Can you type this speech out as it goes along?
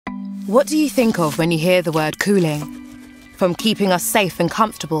What do you think of when you hear the word cooling? From keeping us safe and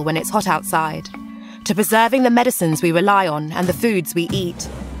comfortable when it's hot outside, to preserving the medicines we rely on and the foods we eat,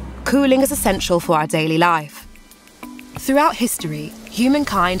 cooling is essential for our daily life. Throughout history,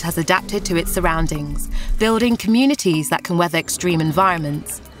 humankind has adapted to its surroundings, building communities that can weather extreme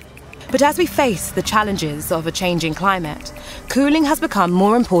environments. But as we face the challenges of a changing climate, cooling has become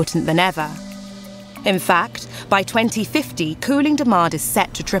more important than ever. In fact, by 2050, cooling demand is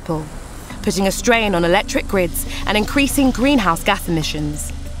set to triple, putting a strain on electric grids and increasing greenhouse gas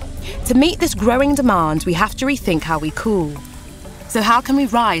emissions. To meet this growing demand, we have to rethink how we cool. So how can we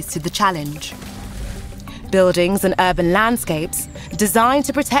rise to the challenge? Buildings and urban landscapes, designed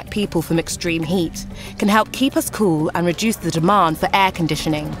to protect people from extreme heat, can help keep us cool and reduce the demand for air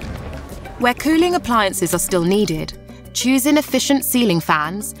conditioning. Where cooling appliances are still needed, choosing efficient ceiling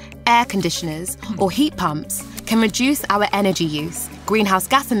fans, air conditioners, or heat pumps can reduce our energy use, greenhouse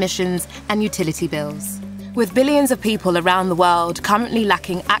gas emissions, and utility bills. With billions of people around the world currently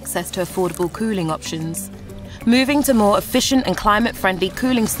lacking access to affordable cooling options, moving to more efficient and climate-friendly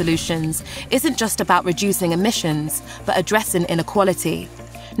cooling solutions isn't just about reducing emissions, but addressing inequality.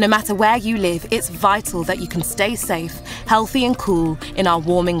 No matter where you live, it's vital that you can stay safe, healthy and cool in our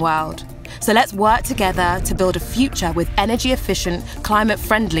warming world. So let's work together to build a future with energy-efficient,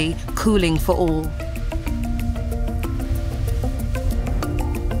 climate-friendly cooling for all.